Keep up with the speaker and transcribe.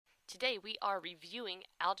Today we are reviewing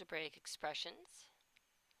algebraic expressions,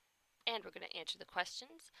 and we're going to answer the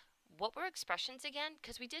questions. What were expressions again?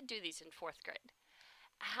 Because we did do these in 4th grade.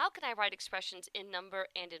 How can I write expressions in number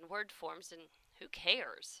and in word forms, and who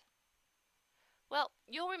cares? Well,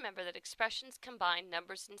 you'll remember that expressions combine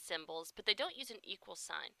numbers and symbols, but they don't use an equal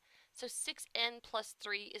sign. So 6n plus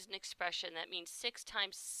 3 is an expression that means 6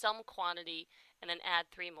 times some quantity and then add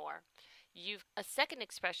 3 more. You've a second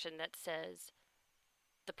expression that says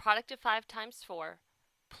the product of 5 times 4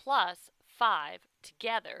 plus 5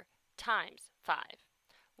 together times 5.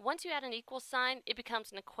 Once you add an equal sign, it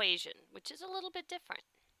becomes an equation, which is a little bit different.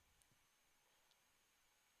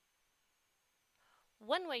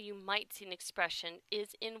 One way you might see an expression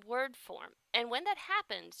is in word form, and when that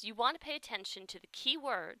happens, you want to pay attention to the key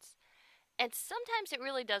words, and sometimes it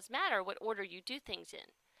really does matter what order you do things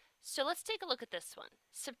in. So let's take a look at this one.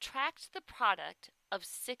 Subtract the product of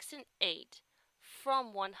 6 and 8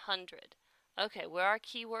 from 100. Okay, where are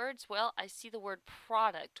keywords? Well, I see the word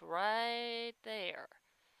product right there.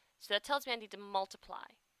 So that tells me I need to multiply.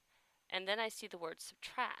 And then I see the word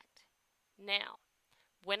subtract. Now,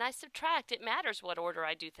 when I subtract, it matters what order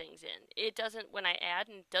I do things in. It doesn't when I add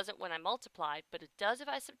and it doesn't when I multiply, but it does if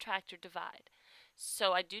I subtract or divide.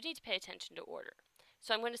 So I do need to pay attention to order.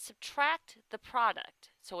 So I'm going to subtract the product.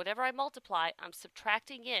 So whatever I multiply, I'm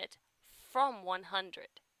subtracting it from 100.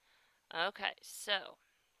 Okay, so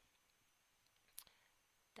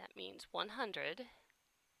that means 100.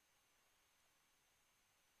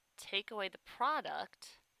 Take away the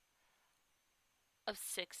product of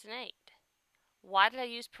 6 and 8. Why did I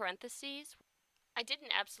use parentheses? I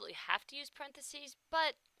didn't absolutely have to use parentheses,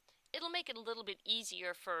 but it'll make it a little bit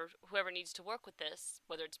easier for whoever needs to work with this,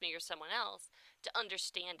 whether it's me or someone else, to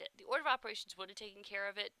understand it. The order of operations would have taken care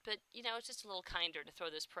of it, but you know, it's just a little kinder to throw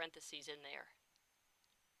those parentheses in there.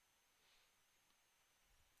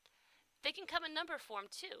 They can come in number form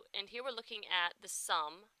too, and here we're looking at the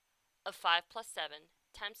sum of 5 plus 7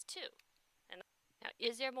 times 2. And now,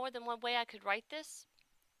 is there more than one way I could write this?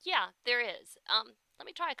 Yeah, there is. Let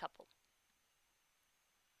me try a couple.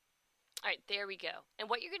 Alright, there we go. And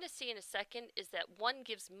what you're going to see in a second is that one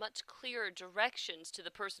gives much clearer directions to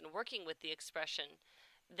the person working with the expression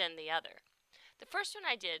than the other. The first one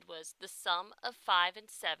I did was the sum of 5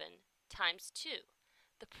 and 7 times 2.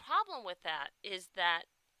 The problem with that is that,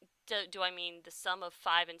 do I mean the sum of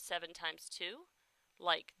 5 and 7 times 2?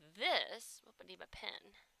 Like this. Oh, I need my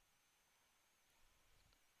pen.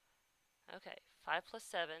 Okay, 5 plus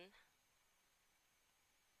 7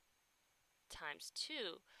 times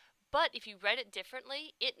 2. But if you read it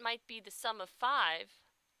differently, it might be the sum of 5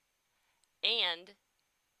 and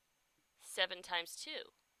 7 times 2.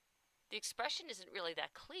 The expression isn't really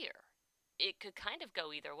that clear. It could kind of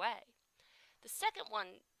go either way. The second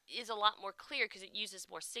one is a lot more clear because it uses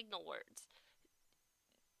more signal words.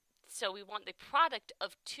 So we want the product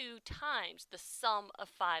of 2 times the sum of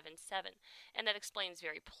 5 and 7. And that explains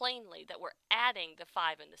very plainly that we're adding the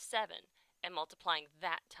 5 and the 7 and multiplying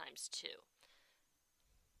that times 2.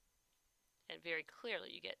 And very clearly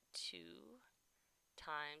you get 2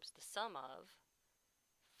 times the sum of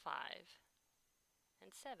 5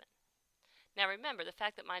 and 7. Now remember, the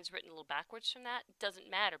fact that mine's written a little backwards from that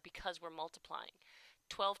doesn't matter because we're multiplying.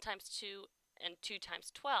 12 times 2 and 2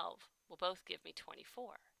 times 12 will both give me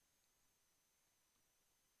 24.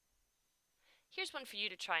 Here's one for you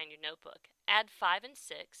to try in your notebook. Add 5 and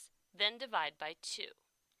 6, then divide by 2.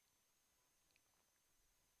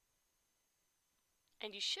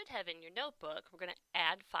 And you should have in your notebook, we're going to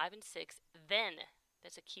add 5 and 6, then,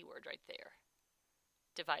 that's a keyword right there,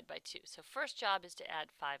 divide by 2. So first job is to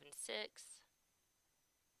add 5 and 6,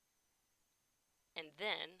 and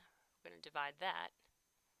then we're going to divide that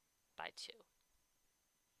by 2.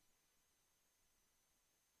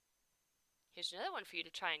 Here's another one for you to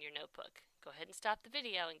try in your notebook. Go ahead and stop the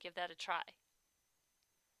video and give that a try.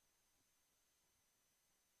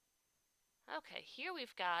 Okay, here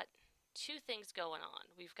we've got 2 things going on.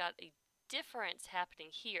 We've got a difference happening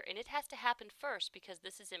here, and it has to happen first because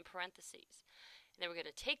this is in parentheses. And then we're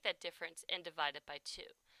going to take that difference and divide it by 2.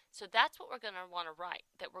 So that's what we're going to want to write,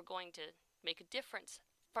 that we're going to make a difference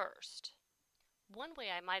first. One way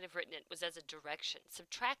I might have written it was as a direction.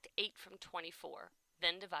 Subtract 8 from 24,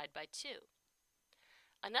 then divide by 2.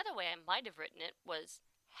 Another way I might have written it was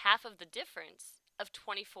half of the difference of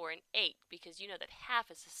 24 and 8, because you know that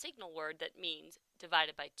half is a signal word that means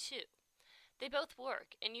divided by 2. They both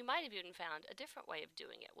work, and you might have even found a different way of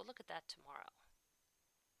doing it. We'll look at that tomorrow.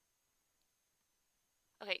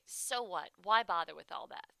 Okay, so what? Why bother with all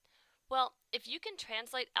that? Well, if you can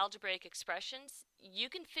translate algebraic expressions, you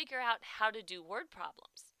can figure out how to do word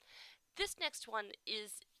problems. This next one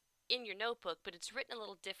is in your notebook, but it's written a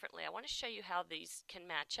little differently. I want to show you how these can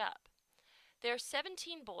match up. There are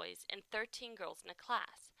 17 boys and 13 girls in a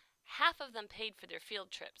class. Half of them paid for their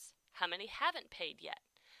field trips. How many haven't paid yet?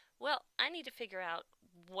 Well, I need to figure out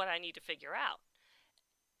what I need to figure out.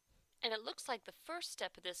 And it looks like the first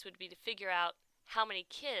step of this would be to figure out how many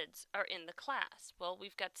kids are in the class. Well,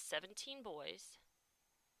 we've got 17 boys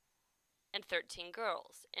and 13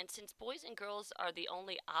 girls. And since boys and girls are the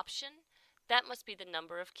only option, that must be the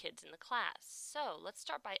number of kids in the class. So let's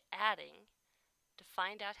start by adding to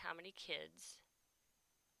find out how many kids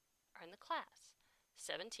are in the class.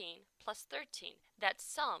 17 plus 13. That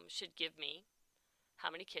sum should give me how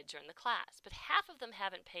many kids are in the class. But half of them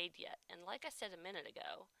haven't paid yet. And like I said a minute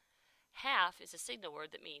ago, half is a signal word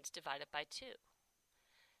that means divided by 2.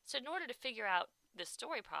 So in order to figure out this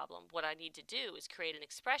story problem, what I need to do is create an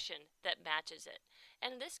expression that matches it.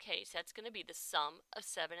 And in this case, that's going to be the sum of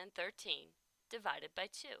 7 and 13 divided by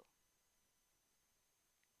 2.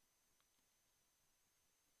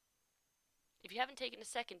 If you haven't taken a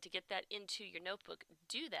second to get that into your notebook,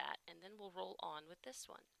 do that, and then we'll roll on with this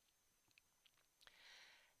one.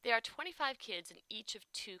 There are 25 kids in each of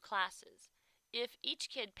 2 classes. If each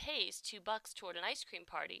kid pays $2 toward an ice cream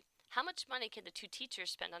party, how much money can the 2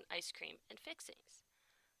 teachers spend on ice cream and fixings?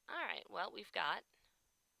 All right, well, we've got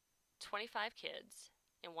 25 kids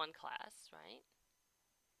in one class, right?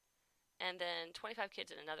 And then 25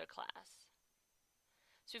 kids in another class.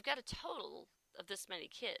 So we've got a total of this many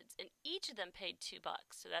kids, and each of them paid $2.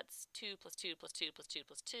 So that's 2 plus 2 plus 2 plus 2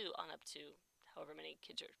 plus 2 on up to however many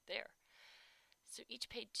kids are there. So each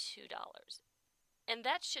paid $2. And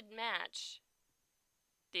that should match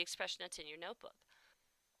the expression that's in your notebook.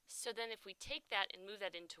 So then if we take that and move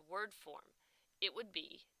that into word form, it would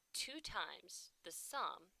be 2 times the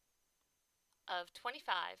sum of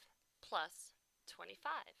 25 plus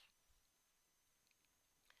 25.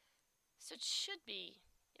 So it should be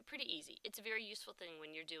pretty easy. It's a very useful thing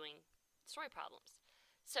when you're doing story problems.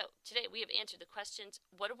 So today we have answered the questions,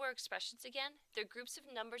 what were expressions again? They're groups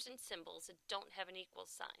of numbers and symbols that don't have an equal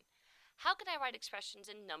sign. How can I write expressions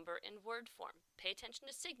in number and word form? Pay attention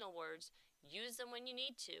to signal words, use them when you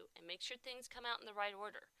need to, and make sure things come out in the right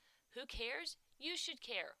order. Who cares? You should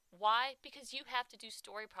care. Why? Because you have to do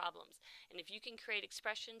story problems. And if you can create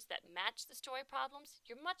expressions that match the story problems,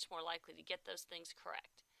 you're much more likely to get those things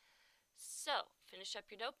correct. So, finish up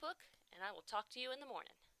your notebook, and I will talk to you in the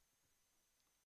morning.